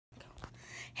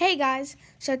Hey guys,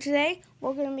 so today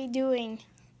we're gonna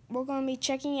be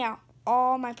checking out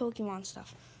all my Pokemon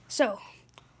stuff. So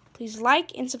please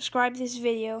like and subscribe this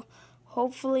video.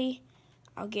 Hopefully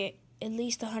I'll get at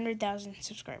least 100,000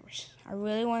 subscribers. I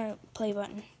really want a play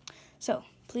button. So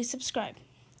please subscribe.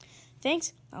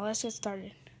 Thanks. Now let's get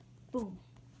started. Boom.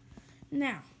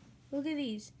 Now look at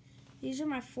these. These are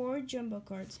my 4 jumbo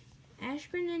cards. Ash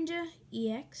Greninja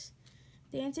EX,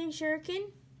 Dancing Shuriken,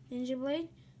 Ninja Blade,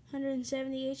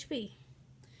 170 HP.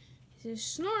 This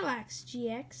is Snorlax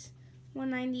GX,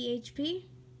 190 HP.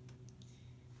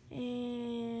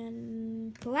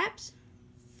 And Collapse,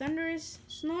 Thunderous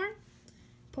Snore,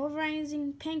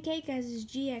 Pulverizing Pancake as his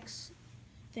GX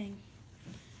thing.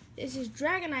 This is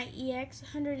Dragonite EX,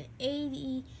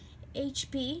 180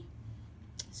 HP.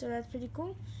 So that's pretty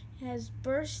cool. It has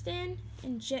Burst In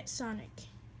and Jet Sonic.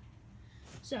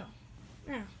 So,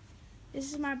 now,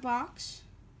 this is my box.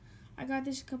 I got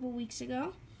this a couple weeks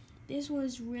ago. This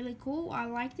was really cool. I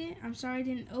liked it. I'm sorry I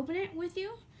didn't open it with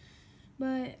you,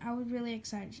 but I was really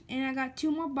excited. And I got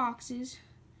 2 more boxes,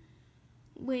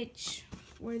 which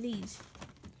were these.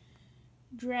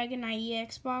 Dragonite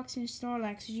EX box and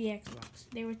Snorlax GX box.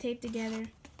 They were taped together.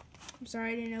 I'm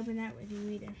sorry I didn't open that with you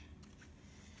either.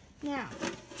 Now,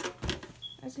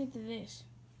 let's get to this.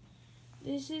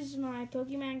 This is my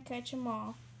Pokemon Catch 'em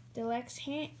All Deluxe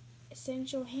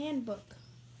Essential Handbook.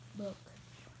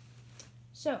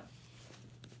 So,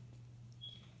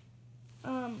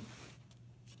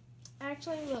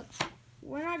 actually, look,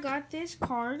 when I got this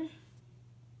card,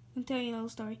 I'll tell you a little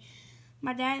story.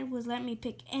 My dad was letting me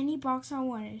pick any box I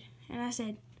wanted, and I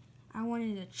said I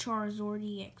wanted a Charizard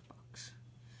EX box.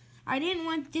 I didn't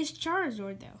want this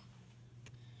Charizard though.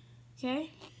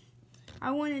 Okay, I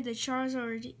wanted the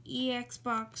Charizard EX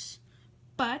box,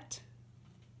 but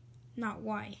not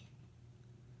Y.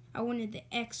 I wanted the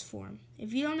X form.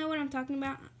 If you don't know what I'm talking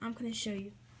about, I'm going to show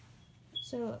you.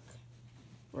 So look,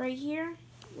 right here,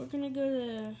 we're going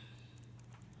to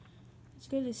let's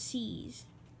go to C's.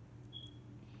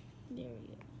 There we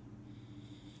go.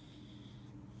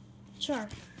 Char,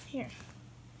 here.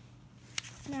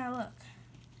 Now look,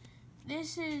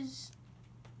 this is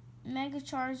Mega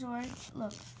Charizard.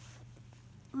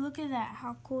 Look at that,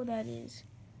 how cool that is.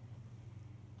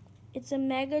 It's a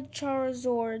Mega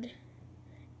Charizard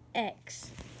X.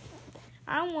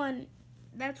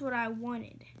 That's what I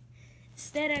wanted.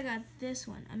 Instead, I got this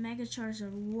one, a Mega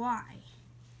Charizard Y.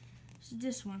 It's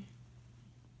this one.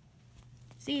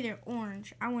 It's either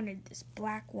orange. I wanted this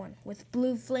black one with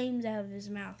blue flames out of his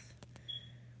mouth.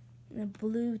 And a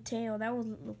blue tail. That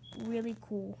would look really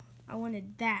cool. I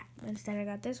wanted that. Instead, I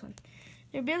got this one.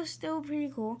 They're both still pretty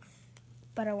cool,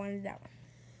 but I wanted that one.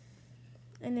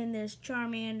 And then there's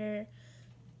Charmander,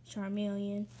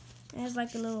 Charmeleon. It has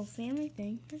like a little family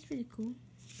thing. That's pretty cool.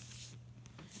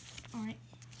 Alright.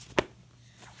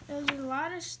 There's a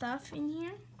lot of stuff in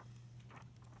here.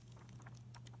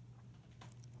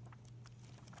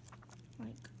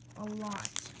 Like, a lot.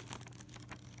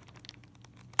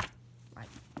 Like,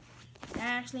 that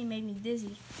actually made me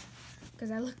dizzy because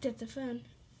I looked at the phone.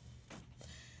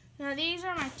 Now, these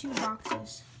are my 2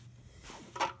 boxes.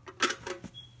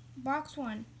 Box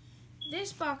 1.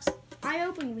 This box I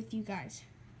opened with you guys.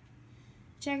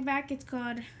 Check back, it's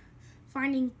called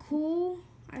Finding Cool.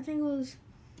 I think it was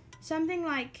something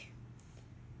like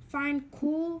Find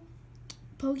Cool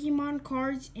Pokemon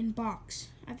Cards in Box.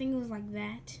 I think it was like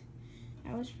that.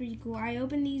 That was pretty cool. I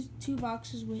opened these 2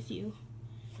 boxes with you.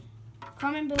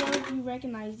 Comment below if you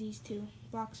recognize these 2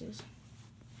 boxes.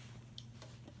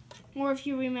 Or if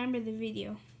you remember the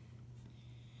video.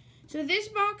 So this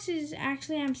box is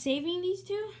actually, I'm saving these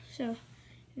 2. So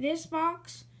this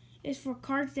box is for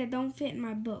cards that don't fit in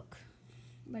my book,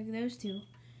 like those 2.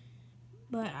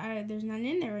 But there's none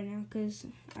in there right now because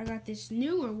I got this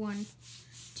newer one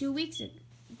 2 weeks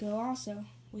ago also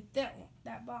with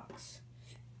that box.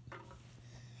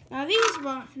 Now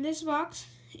this box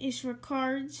is for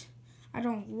cards I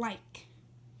don't like.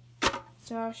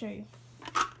 So I'll show you.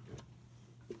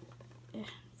 If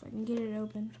I can get it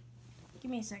open. Give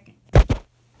me a second.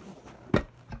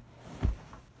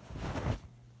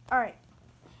 Alright.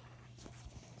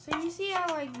 So you see how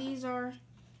like these are,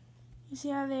 you see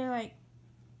how they're like,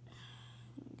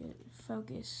 get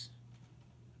focus.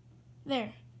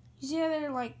 There. You see how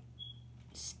they're like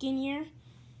skinnier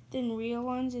than real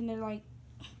ones and they're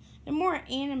more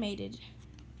animated,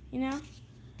 you know?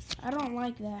 I don't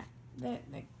like that. That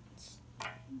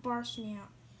bars me out.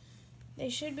 They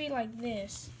should be like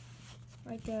this.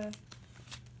 Like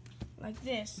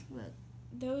this. Look.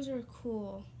 Those are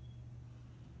cool.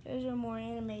 Those are more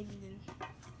animated than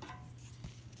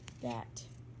that.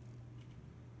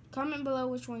 Comment below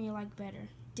which one you like better,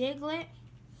 Diglett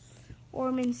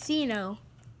or Mincino.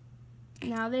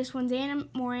 Now this one's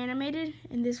more animated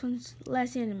and this one's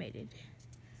less animated.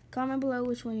 Comment below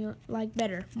which one you like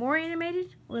better, more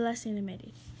animated or less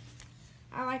animated.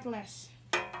 I like less.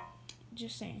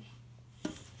 Just saying.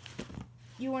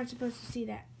 You weren't supposed to see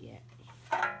that yet.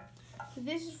 So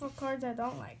this is for cards I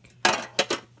don't like.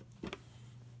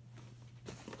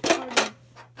 Cards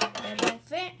that don't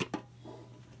fit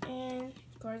and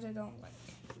cards I don't like.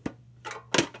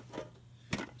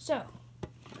 So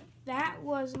that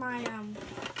was my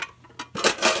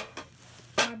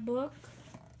my book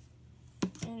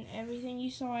and everything.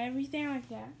 You saw everything like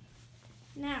that.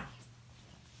 Now,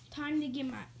 time to get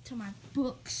to my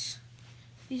books.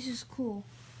 This is cool.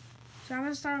 So I'm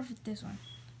gonna start off with this one.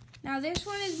 Now this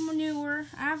one is newer.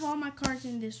 I have all my cards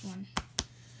in this one.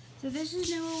 So this is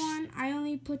newer one. I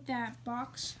only put that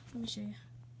box. Let me show you.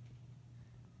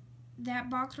 That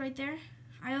box right there.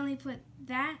 I only put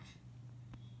that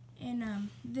in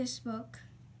this book,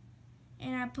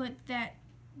 and I put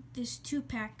this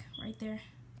 2-pack right there.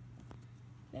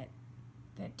 That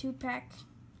 2-pack.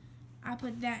 I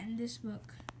put that in this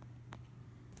book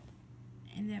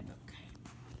and that book.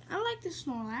 I like the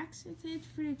Snorlax. It's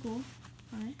pretty cool.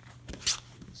 Alright.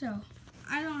 So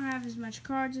I don't have as much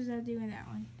cards as I do in that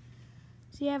one.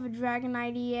 So you have a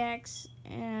Dragonite EX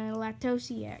and a Lactose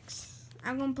EX.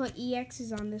 I'm gonna put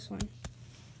EXs on this one.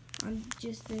 On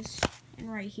just this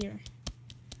and right here.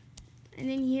 And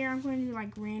then here I'm going to do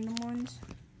like random ones.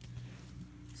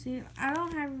 See, I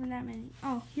don't have that many.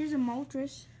 Oh, here's a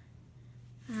Moltres.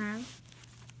 I have.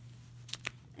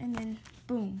 And then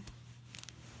boom.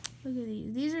 Look at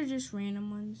these. These are just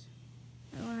random ones.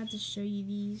 I don't have to show you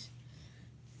these.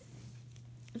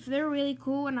 If they're really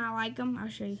cool and I like them, I'll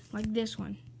show you. Like this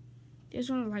one. This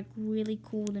one is like really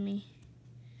cool to me.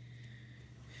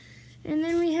 And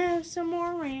then we have some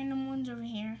more random ones over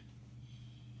here.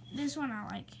 This one I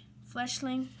like.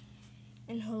 Fleshling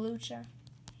and Hawlucha.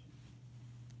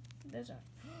 This one.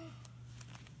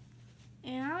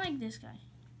 And I like this guy.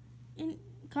 And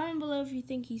comment below if you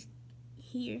think he's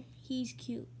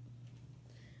cute.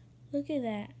 Look at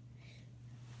that.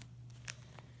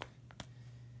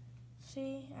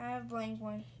 See, I have blank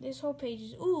one. This whole page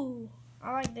is, ooh,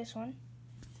 I like this one.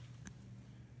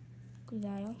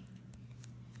 Good.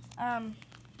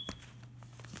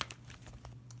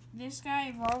 This guy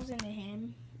evolves into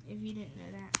him, if you didn't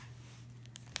know that.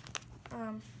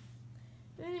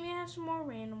 Then we have some more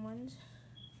random ones.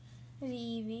 There's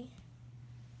Eevee.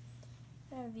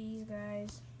 I have these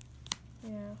guys, you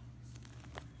know.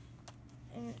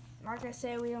 And like I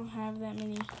said, we don't have that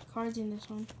many cards in this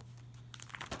one.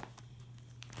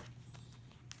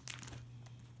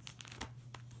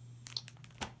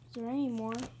 Is there any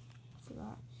more? I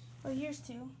forgot. Oh, here's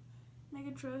two.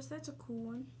 Megatros, that's a cool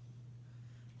one.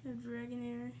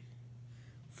 Dragonair.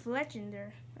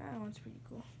 Fletchinder, that one's pretty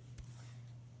cool.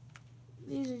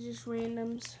 These are just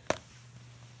randoms.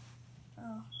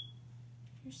 Oh,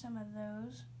 here's some of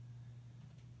those.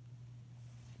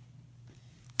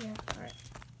 Yeah, alright.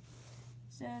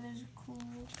 So there's a cool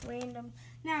random.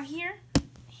 Now here,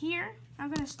 I'm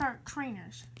going to start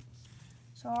trainers.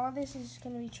 So all this is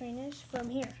going to be trainers from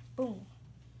here. Boom.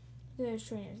 Look at those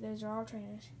trainers. Those are all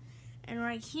trainers. And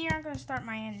right here, I'm going to start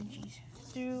my energies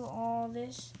through all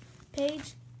this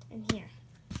page and here.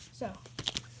 So,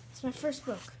 it's my first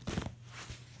book.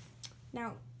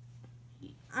 Now,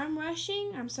 I'm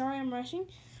rushing. I'm sorry I'm rushing.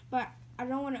 But I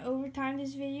don't want to overtime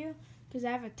this video because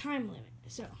I have a time limit.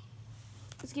 So,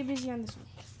 let's get busy on this one.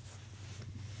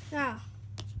 Now,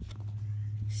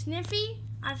 Sniffy,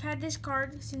 I've had this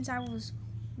card since I was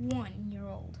 1 year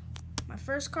old. My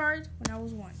first card when I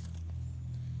was 1.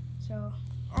 So,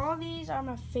 all these are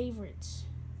my favorites.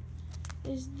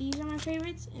 These are my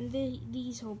favorites, and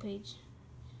these whole page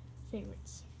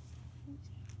favorites.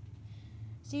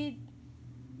 See,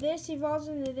 this evolves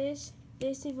into this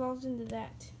evolves into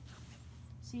that.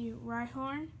 See,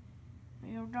 Rhyhorn,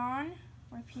 Riodon,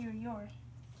 Rhyperior.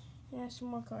 And I have some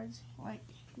more cards, like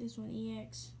this one,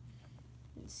 EX,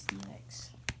 and CX.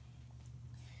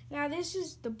 Now, this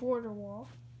is the border wall.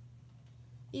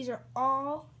 These are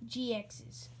all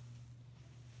GXs.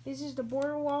 This is the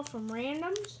border wall from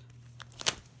randoms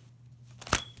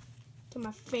to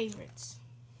my favorites.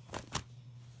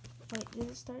 Wait, did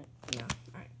it start? No.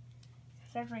 Alright.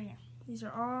 Start right here. These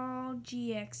are all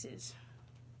GXs.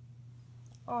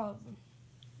 All of them.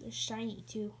 They're shiny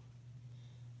too.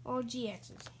 All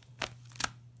GXs.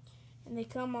 And they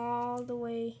come all the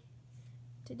way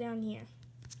to down here.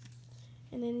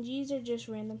 And then G's are just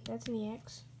random. That's an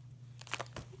EX.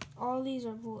 All these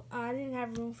are cool. I didn't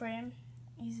have room for him.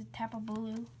 He's a Tapu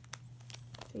Bulu.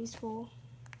 Baseball.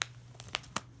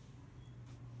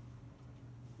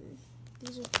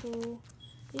 These are cool.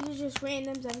 These are just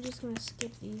randoms. I'm just going to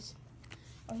skip these.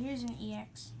 Oh, here's an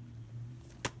EX.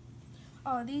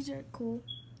 Oh, these are cool.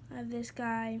 I have this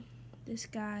guy, and this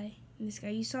guy.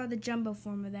 You saw the jumbo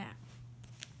form of that.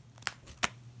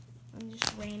 I'm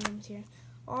just randoms here.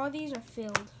 All these are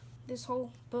filled. This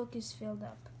whole book is filled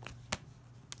up.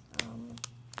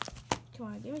 Come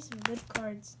on, give me some good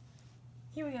cards.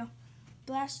 Here we go.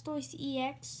 Blastoise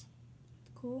EX.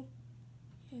 Cool.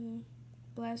 And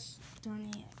Blastoise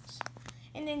EX.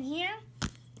 And then here,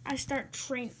 I start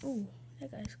train. Ooh,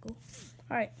 that guy's cool.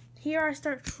 Alright, here I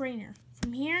start trainer.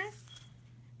 From here,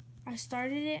 I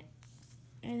started it.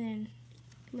 And then,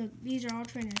 look, these are all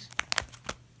trainers.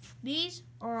 These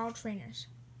are all trainers.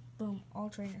 Boom, all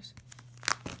trainers.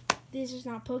 This is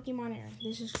not Pokemon area.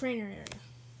 This is trainer area.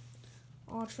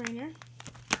 All trainer.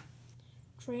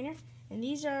 Trainer. And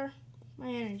these are my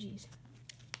energies.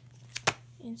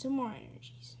 And some more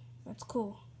energies. That's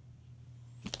cool.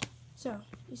 So,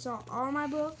 you saw all my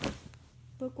book.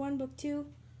 Book 1, book 2.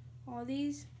 All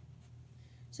these.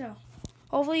 So,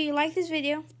 hopefully you like this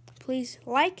video. Please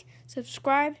like,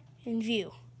 subscribe, and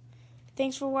view.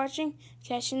 Thanks for watching.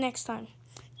 Catch you next time.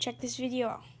 Check this video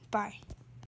out. Bye.